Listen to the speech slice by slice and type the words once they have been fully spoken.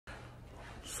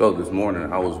So this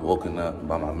morning I was woken up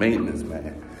by my maintenance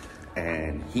man,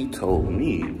 and he told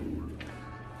me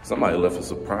somebody left a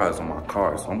surprise on my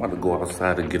car, so I'm about to go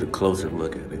outside and get a closer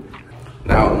look at it.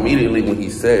 Now immediately when he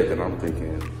said that, I'm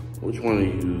thinking, which one of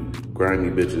you grimy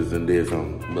bitches and did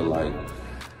something? But like,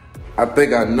 I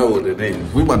think I know what it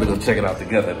is. We about to go check it out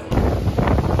together.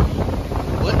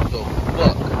 What the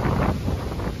fuck?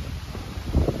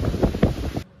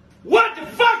 What the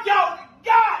fuck, y'all?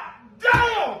 God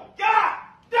damn! God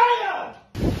damn!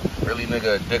 Really,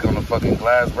 nigga, a dick on the fucking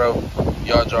glass, bro?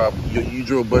 You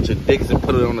drew a bunch of dicks and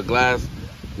put it on the glass?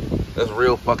 That's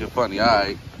real fucking funny.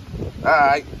 Alright.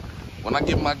 Alright. When I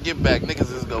get my get back,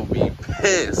 niggas is gonna be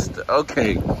pissed.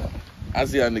 Okay. I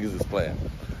see how niggas is playing.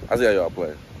 I see how y'all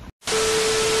playing.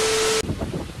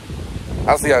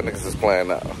 I see how niggas is playing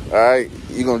now. Alright?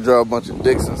 You gonna draw a bunch of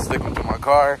dicks and stick them to my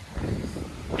car?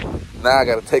 Now I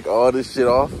gotta take all this shit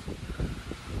off.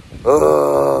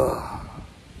 Ugh.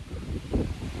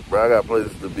 Bro, I got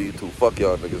places to be too. Fuck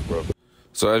y'all niggas, bro.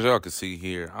 So as y'all can see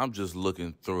here, I'm just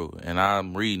looking through and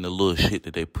I'm reading the little shit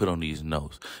that they put on these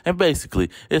notes. And basically,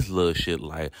 it's little shit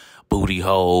like booty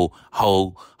hole,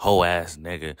 hoe ass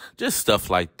nigga, just stuff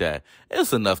like that.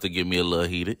 It's enough to get me a little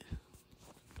heated.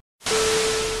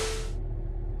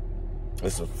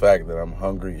 It's a fact that I'm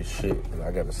hungry as shit and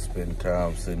I gotta spend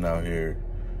time sitting out here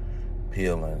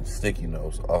peeling sticky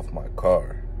notes off my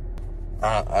car.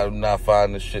 I'm not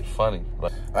finding this shit funny.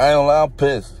 Like, I ain't gonna lie, I'm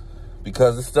pissed.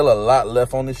 Because there's still a lot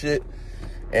left on this shit.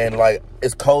 And, like,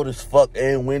 it's cold as fuck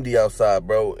and windy outside,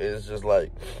 bro. It's just,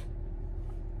 like,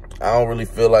 I don't really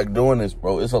feel like doing this,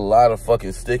 bro. It's a lot of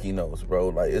fucking sticky notes, bro.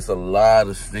 Like, it's a lot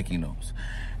of sticky notes.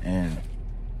 And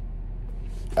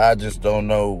I just don't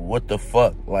know what the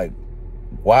fuck. Like,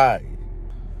 why?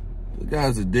 The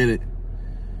guys that did it,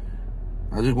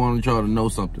 I just wanted y'all to know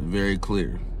something very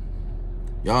clear.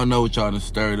 Y'all know what y'all done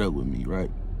stirred up with me, right?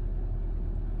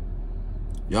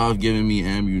 Y'all have given me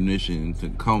ammunition to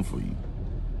come for you.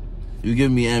 You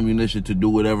give me ammunition to do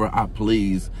whatever I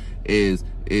please is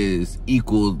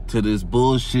equal to this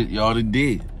bullshit y'all done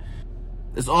did.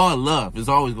 It's all love. It's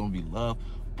always gonna be love.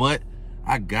 But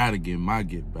I gotta get my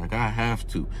get back. I have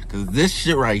to. Cause this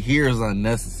shit right here is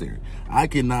unnecessary. I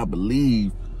cannot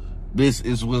believe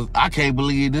I can't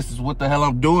believe this is what the hell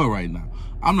I'm doing right now.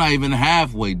 I'm not even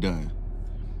halfway done.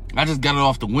 I just got it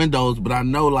off the windows, but I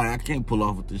know, like, I can't pull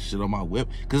off with this shit on my whip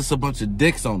because it's a bunch of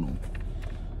dicks on them.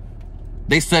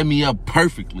 They set me up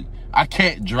perfectly. I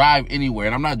can't drive anywhere,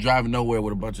 and I'm not driving nowhere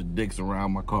with a bunch of dicks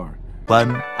around my car.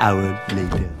 1 hour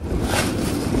later.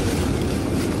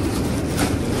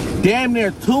 Damn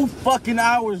near 2 fucking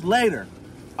hours later,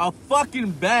 a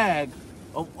fucking bag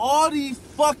of all these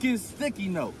fucking sticky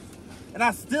notes. And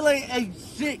I still ain't ate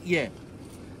shit yet.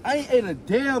 I ain't ate a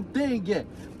damn thing yet.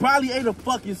 Probably ate a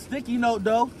fucking sticky note,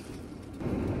 though.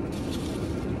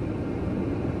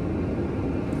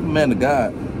 I'm a man of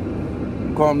God.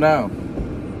 Calm down.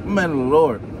 I'm a man of the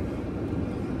Lord.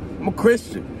 I'm a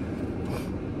Christian.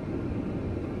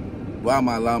 Why am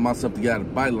I allowing myself to get out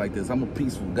of body like this? I'm a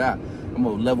peaceful guy. I'm a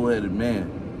level-headed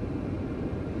man.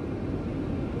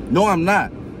 No, I'm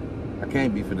not. I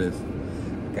can't be for this.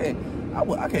 I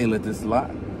can't let this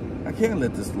slide. I can't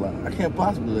let this slide. I can't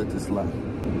possibly let this slide.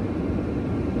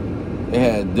 They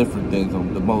had different things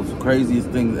on the most craziest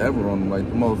things ever on them, like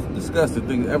the most disgusting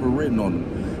things ever written on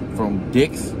them. From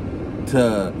dicks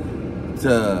to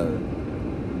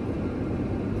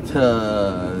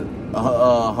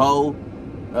hoe,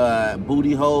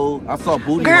 booty hole. I saw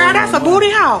booty hole. Girl, that's a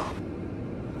booty hole.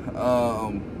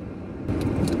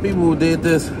 People who did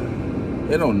this,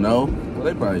 they don't know. Well,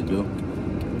 they probably do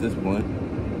at this point.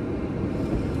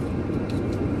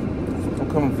 I'm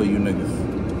coming for you niggas.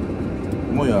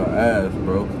 I'm on y'all ass,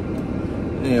 bro.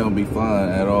 It ain't gonna be fun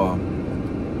at all.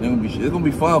 It's gonna be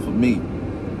fun for me.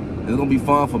 It's gonna be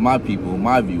fun for my people,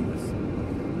 my viewers.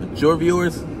 But your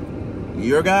viewers,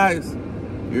 your guys,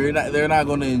 they're not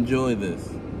gonna enjoy this.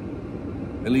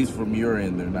 At least from your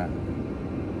end, they're not.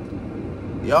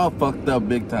 Y'all fucked up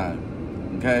big time,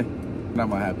 okay? Not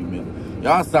my happy meal.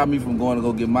 Y'all stopped me from going to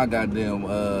go get my goddamn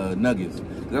nuggets.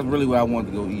 That's really what I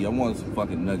wanted to go eat. I wanted some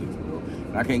fucking nuggets, bro.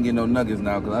 And I can't get no nuggets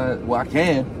now, because I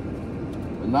can.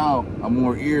 But now, I'm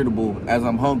more irritable as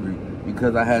I'm hungry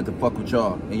because I had to fuck with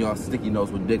y'all and y'all sticky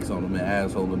notes with dicks on them and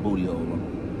asshole and booty hole on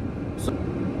them. So,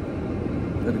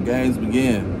 let the games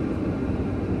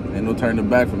begin. Ain't no turning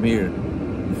back from here.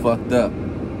 You fucked up.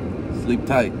 Sleep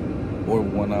tight. Or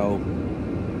 1-0.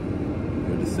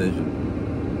 Your decision.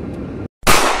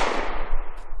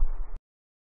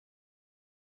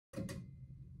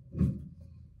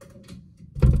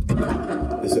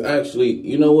 It's actually,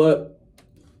 you know what?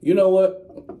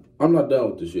 I'm not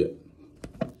done with this yet.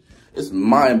 it's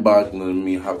mind-boggling to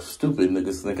me how stupid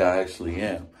niggas think I actually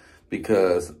am.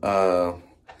 Because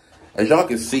as y'all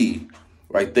can see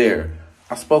right there,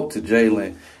 I spoke to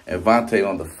Jalen and Vontae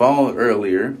on the phone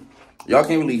earlier. Y'all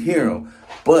can't really hear them,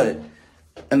 but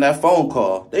in that phone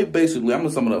call, they basically, I'm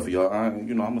gonna sum it up for y'all. I'm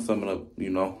gonna sum it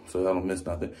up, so I don't miss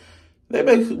nothing. They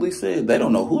basically said they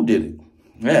don't know who did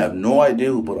it. They have no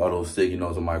idea who put all those sticky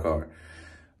notes on my car.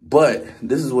 But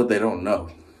this is what they don't know.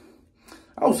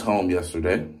 I was home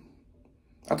yesterday.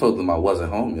 I told them I wasn't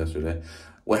home yesterday.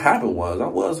 What happened was I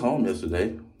was home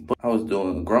yesterday, but I was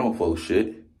doing grown folk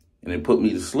shit, and it put me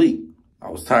to sleep. I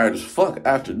was tired as fuck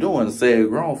after doing the said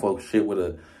grown folk shit with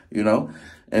a,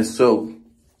 And so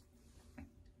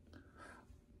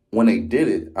when they did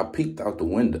it, I peeked out the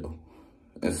window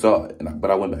and saw it,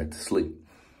 but I went back to sleep.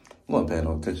 I wasn't paying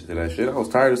no attention to that shit. I was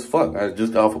tired as fuck. I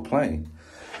just got off a plane.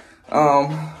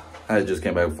 I just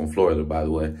came back from Florida, by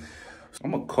the way. So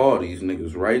I'm gonna call these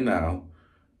niggas right now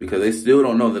because they still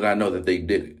don't know that they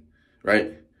did it,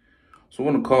 right? So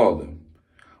I'm gonna call them.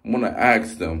 I'm gonna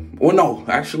ask them. Well, no,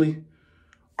 actually,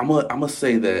 I'm gonna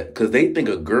say that because they think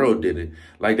a girl did it.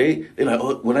 Like they like,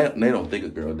 oh, well, they don't think a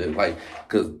girl did it. Like,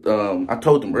 cause I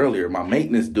told them earlier, my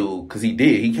maintenance dude, cause he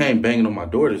came banging on my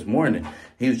door this morning.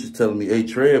 He was just telling me, hey,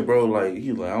 Trev, bro, like,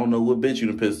 he was like, I don't know what bitch you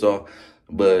done pissed off,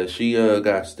 but she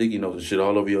got sticky notes and shit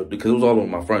all over your, because it was all over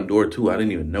my front door too. I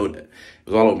didn't even know that. It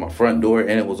was all over my front door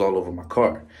and it was all over my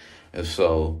car. And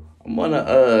so I'm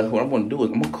gonna, what I'm gonna do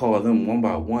is I'm gonna call them one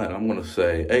by one. I'm gonna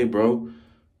say, hey, bro,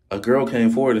 a girl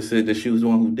came forward and said that she was the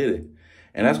one who did it.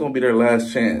 And that's gonna be their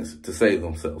last chance to save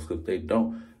themselves, because if they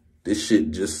don't, this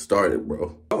shit just started,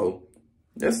 bro. So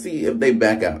let's see if they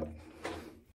back out.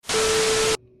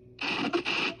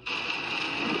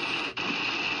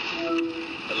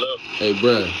 Hello? Hey,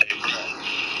 bruh.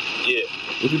 Yeah.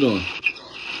 What you doing?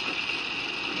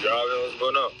 Driving, what's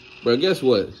going on? Bruh, guess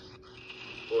what?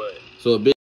 What? So a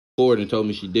bitch forward and told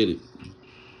me she did it.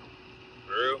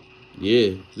 For real?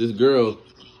 Yeah, this girl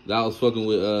that I was fucking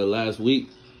with last week,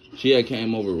 she had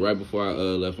came over right before I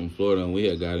left from Florida, and we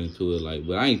had got into it, like,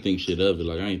 but I ain't think shit of it.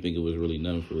 Like, I ain't think it was really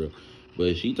nothing for real.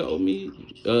 But she told me,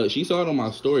 she saw it on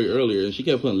my story earlier, and she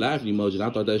kept putting laughing emojis, and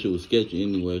I thought that shit was sketchy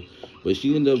anyway. But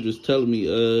she ended up just telling me,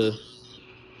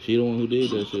 she the one who did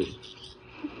that shit.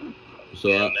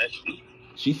 So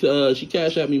she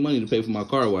cashed out me money to pay for my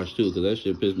car wash too, because that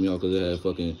shit pissed me off because it had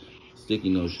fucking sticky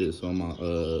note shit. So I'm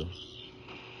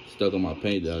stuck on my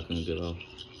paint that I couldn't get off.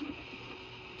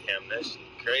 Damn, that shit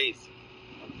crazy.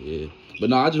 Yeah. But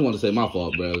no, I just want to say my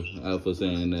fault, bro, for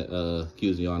saying that,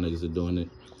 accusing y'all niggas of doing it.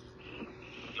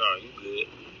 No, you good.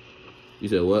 You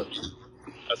said what?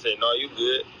 I said, no, you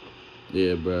good.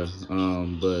 Yeah, bro.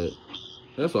 But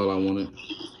that's all I wanted.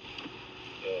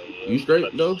 Yeah. You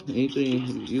straight, though?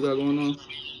 Anything you got going on?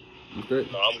 You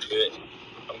straight? No, I'm good.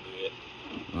 I'm good.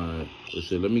 All right. Well,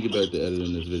 shit, let me get back to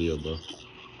editing this video, bro. All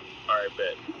right,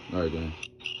 bet. All right, gang.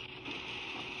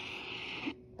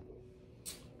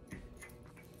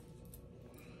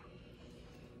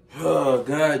 Oh,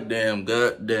 goddamn.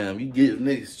 You give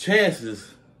niggas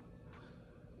chances.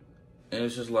 And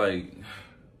it's just like,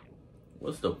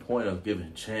 what's the point of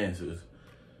giving chances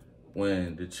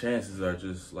when the chances are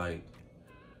just like,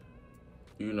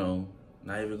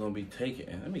 not even gonna be taken?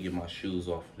 And let me get my shoes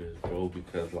off of this, bro,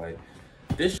 because like,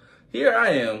 here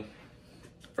I am,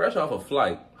 fresh off a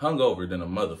flight, hungover than a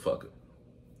motherfucker.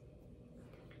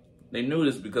 They knew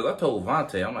this because I told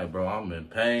Vontae, I'm like, bro, I'm in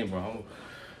pain, bro. I'm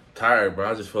tired, bro.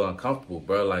 I just feel uncomfortable,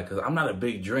 bro. Like, cause I'm not a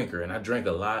big drinker, and I drank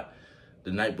a lot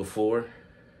the night before,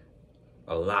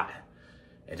 a lot.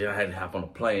 And then I had to hop on a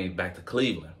plane back to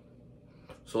Cleveland.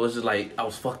 So it's just like, I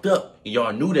was fucked up. And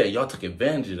y'all knew that. Y'all took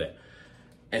advantage of that.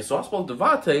 And so I spoke to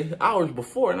Vontae hours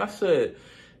before, and I said,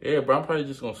 yeah, bro, I'm probably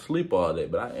just gonna sleep all day.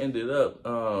 But I ended up,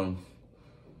 I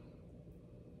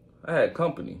had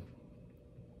company.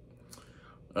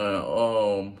 I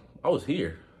was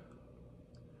here.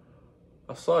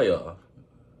 I saw y'all.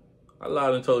 I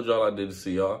lied and told y'all I didn't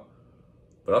see y'all.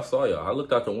 But I saw y'all. I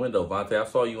looked out the window, Vontae. I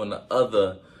saw you in the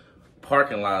other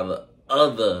parking lot of the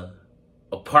other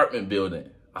apartment building.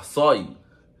 I saw you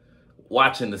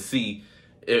watching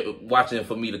watching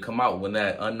for me to come out when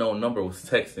that unknown number was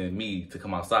texting me to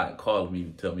come outside and calling me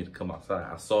to tell me to come outside.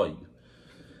 I saw you.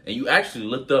 And you actually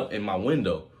looked up in my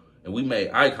window and we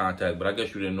made eye contact, but I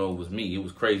guess you didn't know it was me. It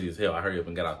was crazy as hell. I hurried up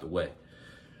and got out the way.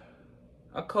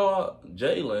 I called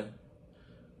Jalen,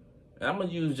 and I'm going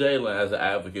to use Jalen as an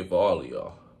advocate for all of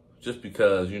y'all. Just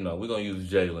because, we're going to use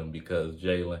Jalen because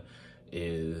Jalen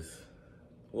is,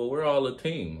 well, we're all a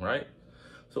team, right?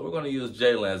 So we're going to use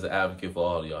Jalen as an advocate for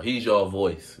all of y'all. He's your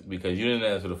voice because you didn't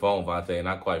answer the phone, Vontae, and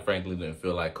I quite frankly didn't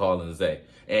feel like calling Zay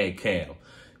and Cam.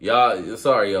 Y'all,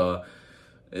 sorry, y'all.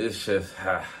 It's just,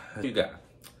 you got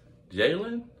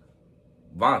Jalen,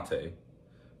 Vontae,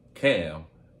 Cam,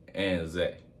 and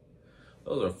Zay.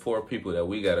 Those are 4 people that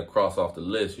we gotta cross off the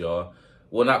list, y'all.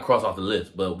 Well, not cross off the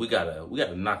list, but we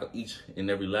gotta knock each and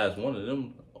every last one of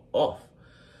them off.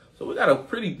 So we got a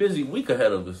pretty busy week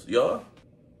ahead of us, y'all.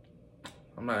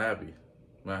 I'm not happy.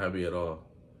 I'm not happy at all.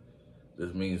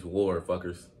 This means war,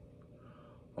 fuckers.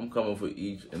 I'm coming for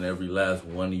each and every last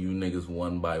one of you niggas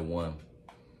one by one.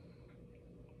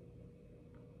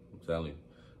 I'm telling you,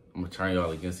 I'm gonna turn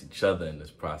y'all against each other in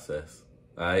this process,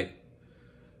 all right?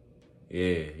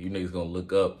 Yeah, you niggas gonna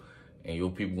look up and your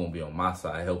people gonna be on my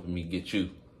side helping me get you.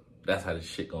 That's how this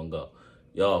shit gonna go.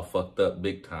 Y'all fucked up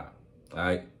big time, all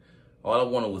right? All I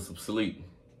wanted was some sleep.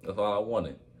 That's all I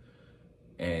wanted.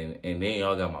 And then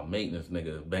y'all got my maintenance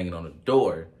nigga banging on the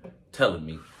door telling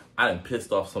me I done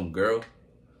pissed off some girl.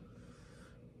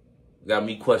 Got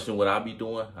me questioning what I be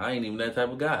doing. I ain't even that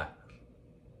type of guy.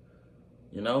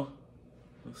 You know?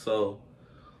 So,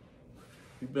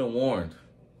 you've been warned.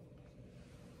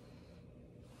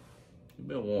 You've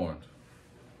been warned.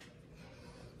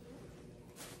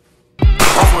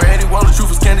 Off where 80 the truth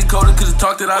was candy coated. Could've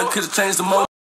talked it out, could've changed the mode.